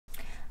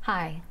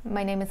Hi,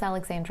 my name is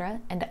Alexandra,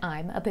 and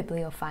I'm a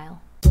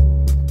bibliophile.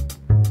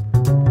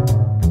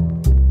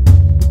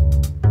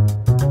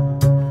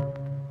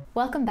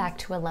 Welcome back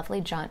to a lovely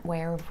jaunt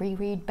where we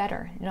read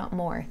better, not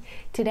more.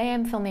 Today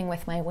I'm filming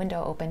with my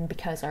window open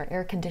because our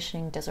air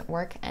conditioning doesn't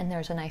work and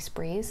there's a nice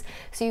breeze,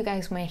 so you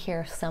guys may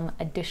hear some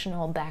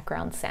additional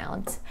background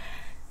sounds.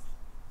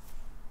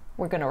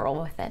 We're gonna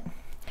roll with it.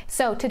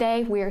 So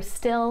today we're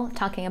still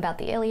talking about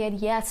the Iliad,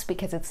 yes,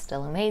 because it's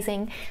still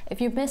amazing.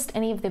 If you've missed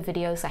any of the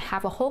videos, I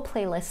have a whole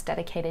playlist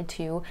dedicated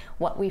to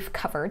what we've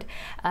covered,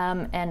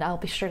 and I'll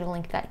be sure to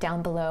link that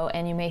down below,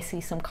 and you may see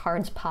some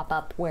cards pop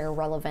up where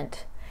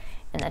relevant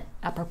in the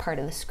upper part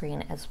of the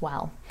screen as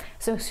well.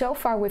 So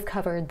far we've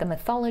covered the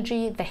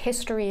mythology, the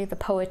history, the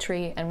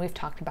poetry, and we've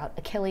talked about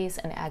Achilles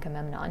and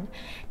Agamemnon.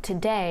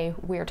 Today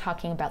we're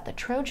talking about the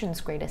Trojans'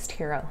 greatest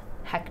hero,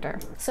 Hector.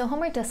 So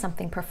Homer does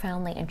something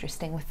profoundly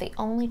interesting with the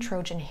only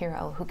Trojan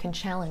hero who can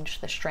challenge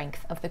the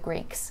strength of the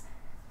Greeks.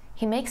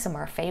 He makes him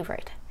our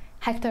favorite.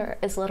 Hector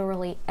is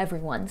literally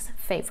everyone's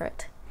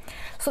favorite.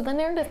 So the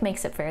narrative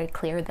makes it very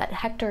clear that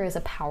Hector is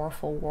a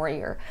powerful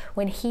warrior.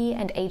 When he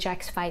and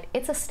Ajax fight,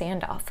 it's a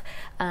standoff,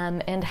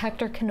 and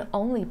Hector can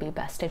only be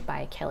bested by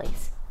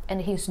Achilles.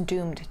 And he's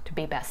doomed to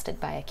be bested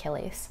by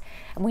Achilles.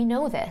 And we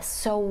know this,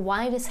 so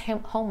why does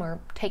Homer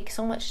take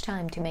so much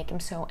time to make him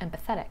so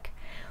empathetic?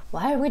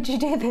 Why would you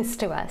do this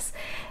to us?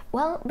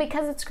 Well,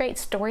 because it's great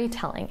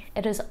storytelling.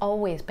 It has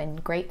always been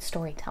great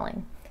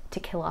storytelling to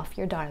kill off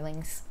your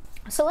darlings.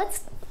 So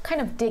let's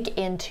kind of dig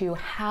into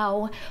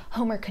how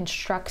Homer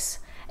constructs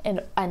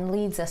and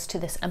leads us to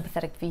this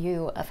empathetic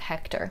view of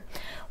Hector.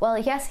 Well,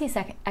 yes, he's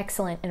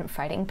excellent in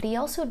fighting, but he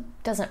also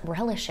doesn't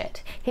relish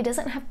it. He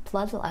doesn't have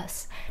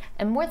bloodlust.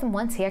 And more than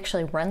once, he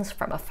actually runs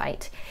from a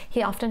fight.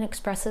 He often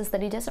expresses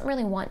that he doesn't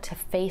really want to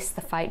face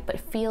the fight,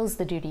 but feels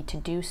the duty to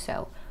do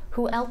so.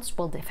 Who else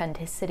will defend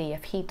his city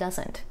if he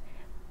doesn't?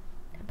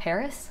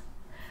 Paris?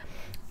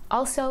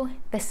 Also,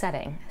 the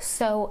setting.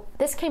 So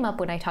this came up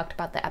when I talked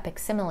about the epic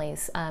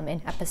similes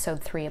in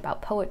episode 3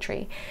 about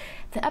poetry.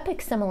 The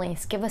epic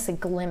similes give us a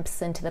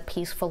glimpse into the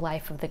peaceful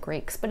life of the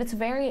Greeks, but it's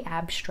very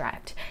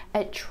abstract.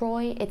 At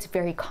Troy, it's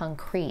very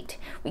concrete.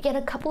 We get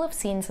a couple of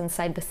scenes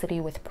inside the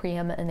city with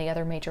Priam and the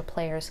other major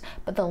players,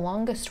 but the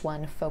longest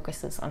one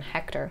focuses on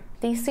Hector.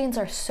 These scenes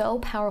are so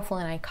powerful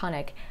and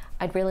iconic,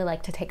 I'd really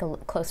like to take a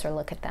closer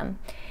look at them.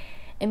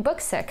 In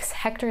book 6,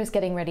 Hector is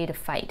getting ready to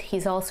fight.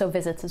 He also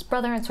visits his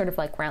brother and sort of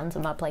like rounds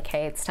him up like,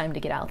 hey, it's time to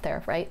get out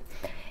there, right?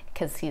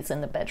 Because he's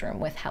in the bedroom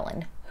with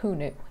Helen. Who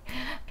knew?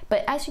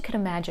 But as you can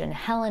imagine,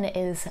 Helen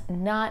is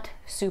not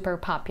super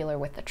popular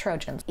with the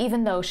Trojans,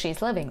 even though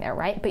she's living there,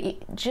 right?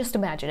 But just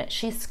imagine it.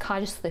 She's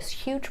caused this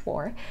huge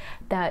war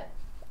that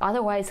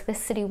otherwise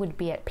this city would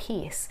be at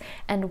peace.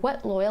 And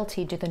what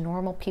loyalty do the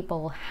normal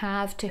people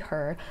have to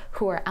her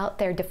who are out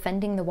there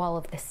defending the wall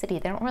of the city?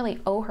 They don't really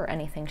owe her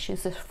anything.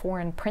 She's this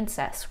foreign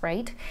princess,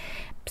 right?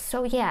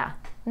 So yeah,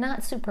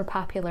 not super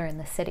popular in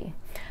the city.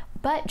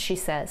 But, she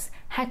says,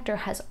 Hector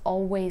has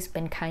always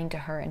been kind to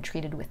her and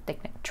treated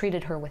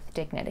her with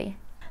dignity.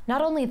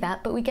 Not only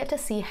that, but we get to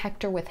see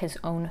Hector with his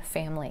own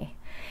family.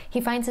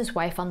 He finds his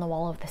wife on the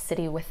wall of the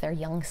city with their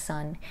young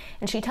son,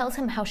 and she tells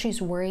him how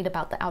she's worried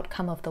about the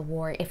outcome of the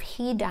war. If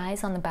he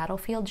dies on the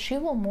battlefield, she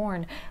will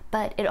mourn,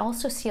 but it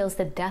also seals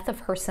the death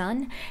of her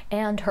son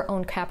and her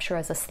own capture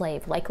as a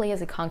slave, likely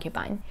as a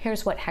concubine.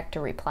 Here's what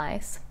Hector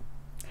replies.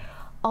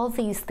 All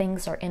these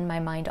things are in my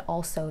mind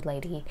also,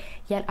 lady,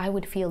 yet I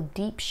would feel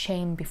deep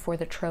shame before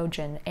the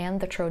Trojan and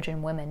the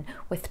Trojan women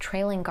with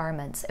trailing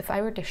garments if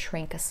I were to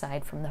shrink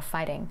aside from the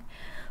fighting.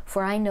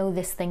 For I know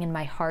this thing in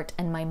my heart,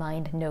 and my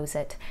mind knows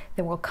it.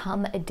 There will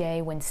come a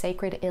day when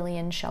sacred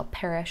Ilion shall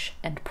perish,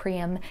 and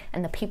Priam,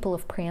 and the people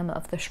of Priam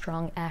of the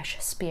strong ash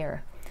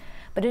spear.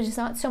 But it is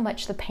not so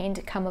much the pain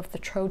to come of the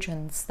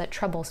Trojans that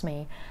troubles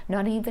me,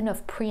 not even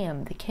of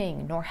Priam the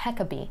king, nor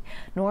Hecabe,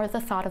 nor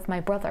the thought of my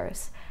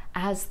brothers,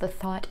 as the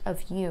thought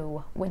of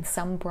you when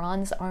some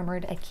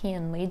bronze-armored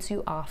Achaean leads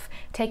you off,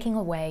 taking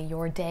away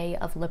your day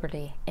of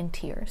liberty in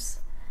tears.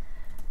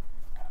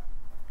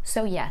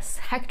 So yes,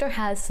 Hector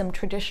has some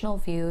traditional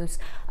views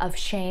of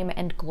shame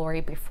and glory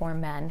before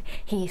men.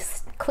 He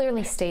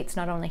clearly states,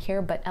 not only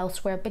here but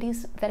elsewhere,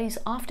 that he's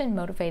often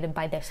motivated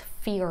by this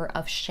fear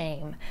of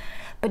shame.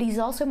 But he's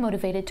also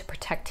motivated to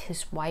protect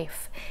his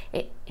wife.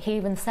 He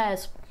even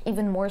says,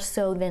 even more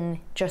so than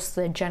just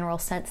the general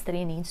sense that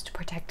he needs to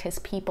protect his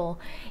people,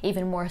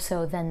 even more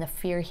so than the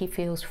fear he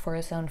feels for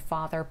his own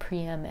father,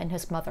 Priam, and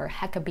his mother,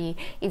 Hecabe,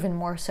 even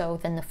more so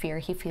than the fear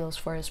he feels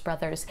for his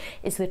brothers,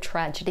 is the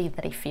tragedy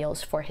that he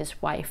feels for his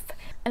wife.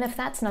 And if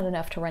that's not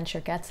enough to wrench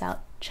your guts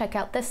out, check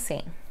out this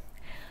scene.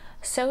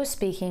 So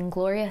speaking,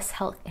 glorious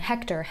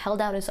Hector held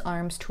out his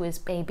arms to his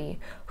baby,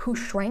 who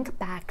shrank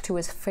back to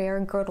his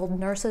fair-girdled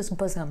nurse's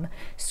bosom,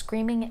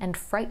 screaming and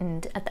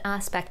frightened at the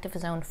aspect of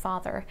his own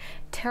father,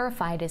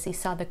 terrified as he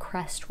saw the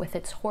crest with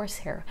its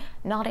horsehair,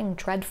 nodding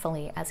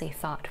dreadfully, as he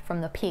thought,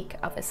 from the peak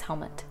of his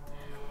helmet.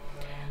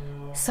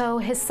 So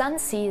his son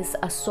sees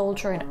a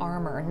soldier in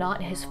armor,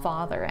 not his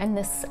father, and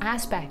this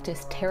aspect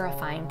is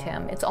terrifying to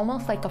him. It's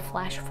almost like a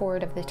flash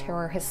forward of the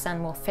terror his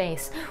son will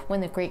face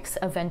when the Greeks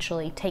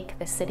eventually take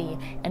the city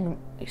and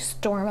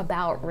storm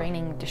about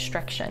raining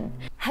destruction.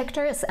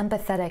 Hektor is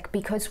empathetic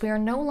because we are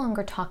no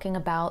longer talking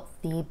about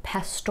the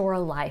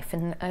pastoral life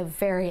in a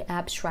very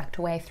abstract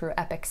way through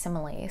epic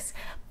similes,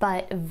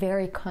 but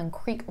very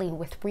concretely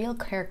with real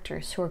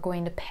characters who are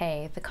going to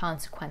pay the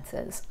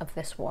consequences of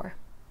this war.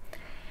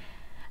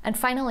 And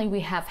finally,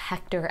 we have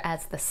Hektor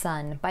as the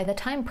son. By the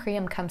time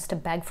Priam comes to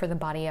beg for the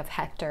body of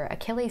Hektor,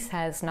 Achilles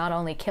has not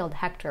only killed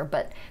Hektor,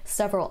 but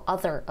several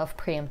other of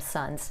Priam's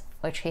sons,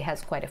 which he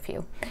has quite a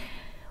few.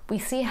 We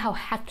see how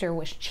Hektor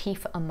was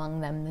chief among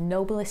them, the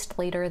noblest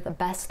leader, the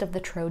best of the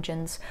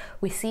Trojans.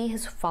 We see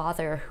his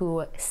father,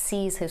 who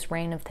sees his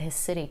reign of his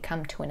city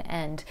come to an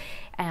end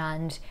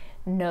and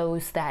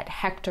knows that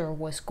Hektor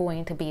was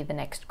going to be the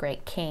next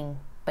great king,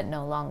 but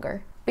no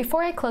longer.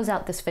 Before I close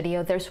out this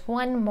video, there's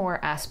one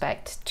more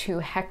aspect to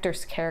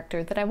Hektor's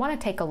character that I want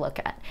to take a look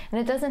at. And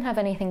it doesn't have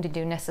anything to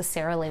do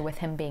necessarily with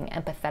him being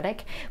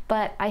empathetic,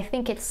 but I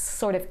think it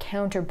sort of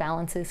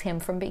counterbalances him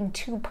from being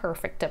too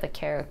perfect of a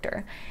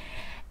character.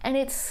 And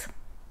it's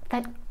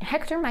that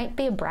Hektor might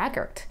be a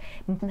braggart.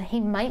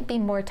 He might be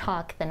more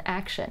talk than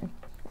action.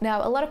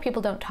 Now, a lot of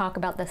people don't talk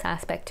about this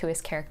aspect to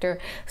his character,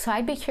 so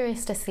I'd be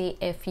curious to see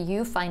if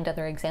you find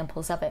other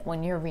examples of it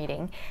when you're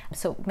reading,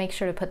 so make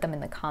sure to put them in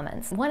the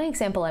comments. One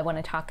example I want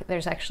to talk,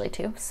 there's actually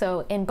two.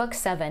 So in book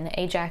 7,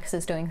 Ajax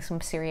is doing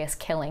some serious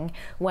killing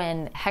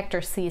when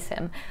Hektor sees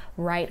him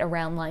right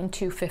around line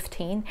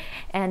 215,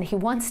 and he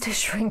wants to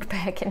shrink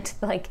back into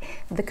like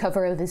the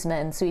cover of his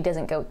men so he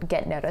doesn't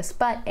get noticed,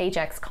 but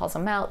Ajax calls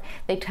him out.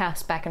 They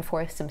toss back and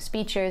forth some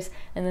speeches,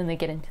 and then they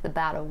get into the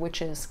battle, which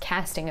is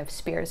casting of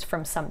spears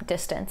from some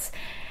distance.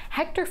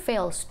 Hektor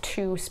fails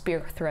 2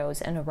 spear throws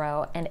in a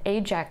row, and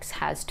Ajax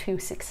has 2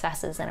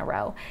 successes in a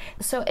row.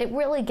 So it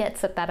really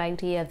gets at that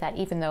idea that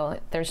even though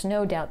there's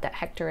no doubt that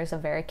Hektor is a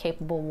very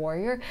capable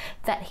warrior,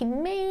 that he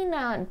may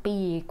not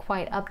be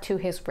quite up to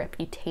his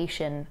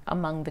reputation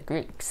among the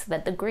Greeks,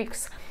 that the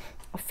Greeks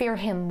fear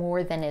him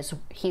more than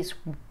he's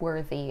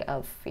worthy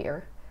of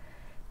fear.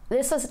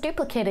 This is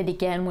duplicated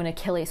again when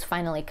Achilles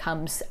finally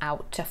comes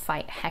out to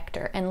fight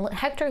Hektor, and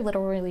Hektor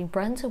literally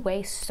runs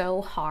away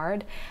so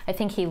hard, I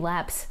think he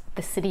laps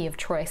the city of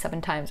Troy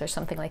 7 times or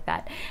something like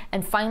that.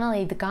 And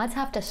finally, the gods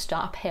have to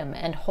stop him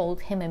and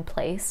hold him in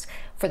place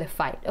for the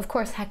fight. Of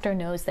course, Hektor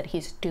knows that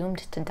he's doomed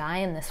to die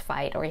in this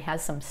fight, or he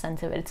has some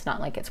sense of it. It's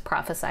not like it's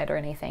prophesied or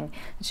anything.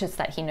 It's just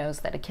that he knows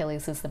that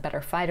Achilles is the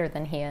better fighter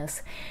than he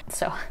is.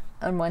 So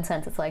in one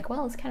sense, it's like,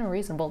 well, it's kind of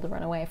reasonable to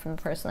run away from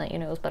the person that you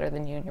know is better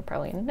than you, and you're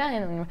probably gonna die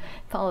and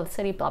follow the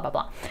city, blah, blah,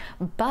 blah.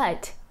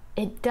 But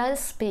it does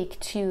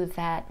speak to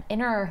that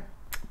inner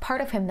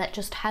part of him that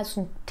just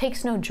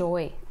takes no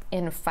joy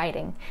in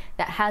fighting,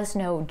 that has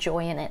no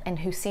joy in it, and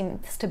who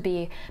seems to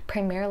be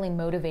primarily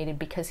motivated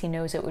because he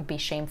knows it would be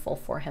shameful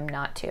for him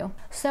not to.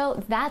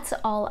 So that's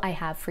all I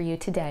have for you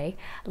today.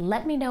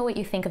 Let me know what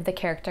you think of the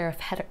character of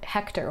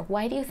Hektor.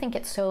 Why do you think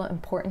it's so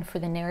important for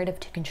the narrative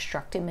to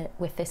construct him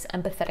with this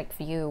empathetic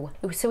view,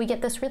 so we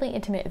get this really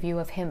intimate view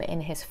of him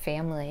and his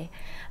family?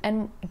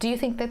 And do you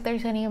think that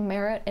there's any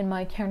merit in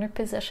my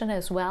counterposition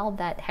as well,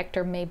 that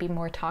Hektor may be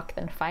more talk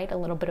than fight, a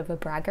little bit of a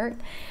braggart?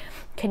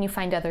 Can you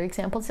find other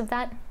examples of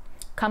that?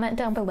 Comment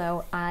down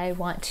below. I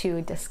want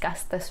to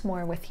discuss this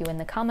more with you in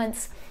the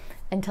comments.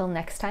 Until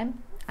next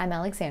time, I'm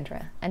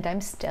Alexandra, and I'm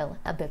still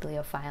a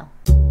bibliophile.